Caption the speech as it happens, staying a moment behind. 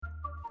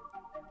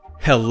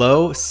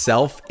Hello,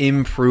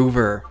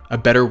 self-improver. A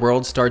better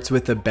world starts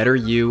with a better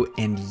you,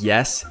 and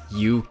yes,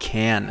 you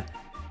can.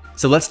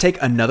 So let's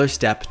take another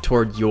step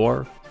toward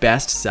your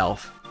best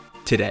self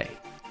today.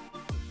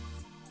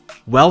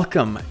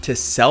 Welcome to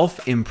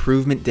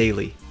Self-Improvement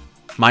Daily.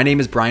 My name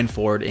is Brian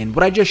Ford, and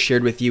what I just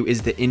shared with you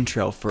is the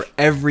intro for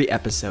every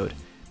episode,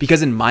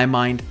 because in my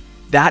mind,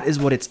 that is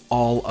what it's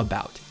all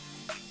about.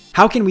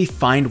 How can we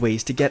find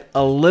ways to get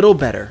a little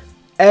better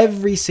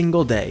every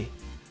single day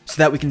so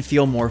that we can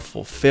feel more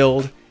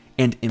fulfilled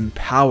and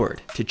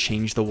empowered to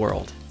change the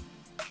world?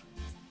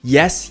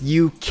 Yes,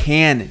 you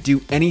can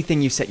do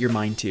anything you set your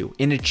mind to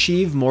and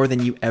achieve more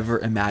than you ever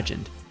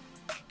imagined.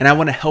 And I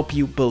want to help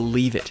you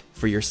believe it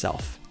for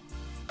yourself.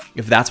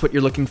 If that's what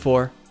you're looking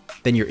for,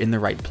 then you're in the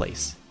right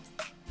place.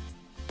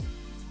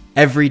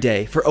 Every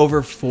day, for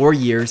over 4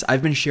 years,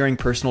 I've been sharing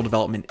personal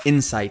development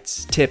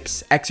insights,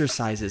 tips,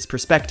 exercises,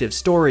 perspectives,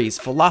 stories,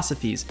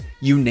 philosophies,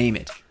 you name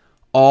it,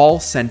 all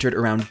centered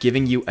around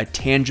giving you a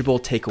tangible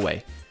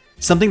takeaway,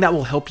 something that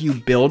will help you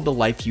build the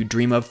life you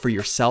dream of for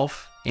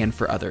yourself and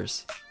for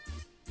others.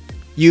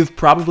 You've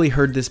probably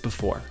heard this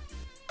before.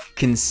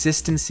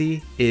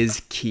 Consistency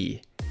is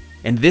key.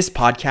 And this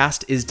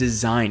podcast is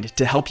designed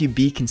to help you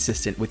be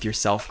consistent with your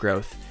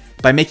self-growth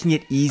by making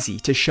it easy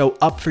to show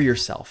up for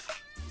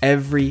yourself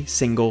every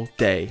single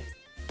day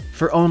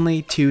for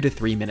only 2 to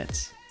 3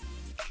 minutes.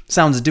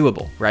 Sounds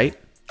doable, right?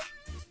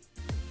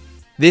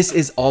 This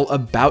is all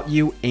about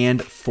you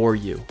and for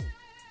you.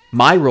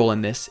 My role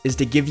in this is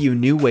to give you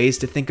new ways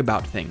to think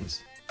about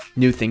things,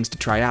 new things to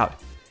try out,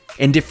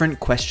 and different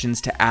questions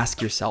to ask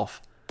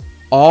yourself,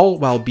 all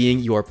while being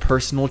your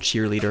personal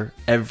cheerleader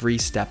every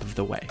step of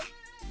the way.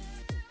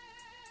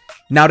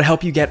 Now, to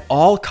help you get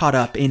all caught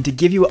up and to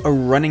give you a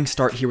running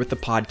start here with the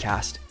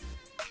podcast,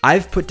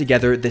 I've put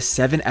together the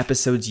 7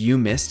 episodes you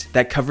missed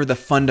that cover the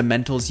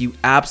fundamentals you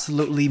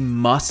absolutely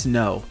must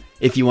know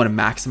if you want to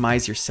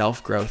maximize your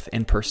self-growth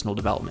and personal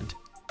development.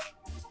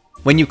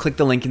 When you click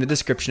the link in the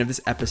description of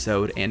this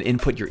episode and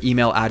input your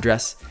email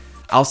address,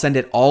 I'll send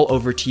it all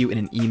over to you in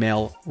an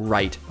email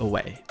right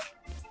away.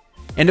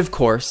 And of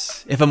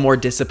course, if a more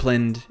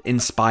disciplined,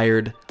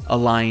 inspired,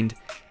 aligned,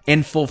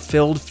 and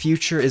fulfilled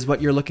future is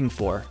what you're looking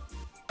for,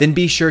 then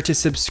be sure to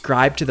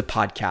subscribe to the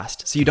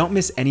podcast so you don't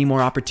miss any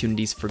more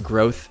opportunities for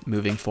growth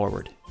moving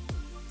forward.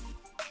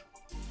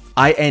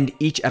 I end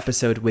each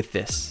episode with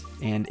this,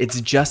 and it's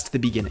just the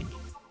beginning.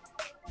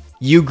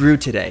 You grew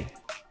today.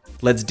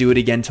 Let's do it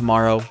again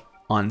tomorrow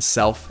on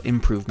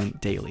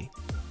Self-Improvement Daily.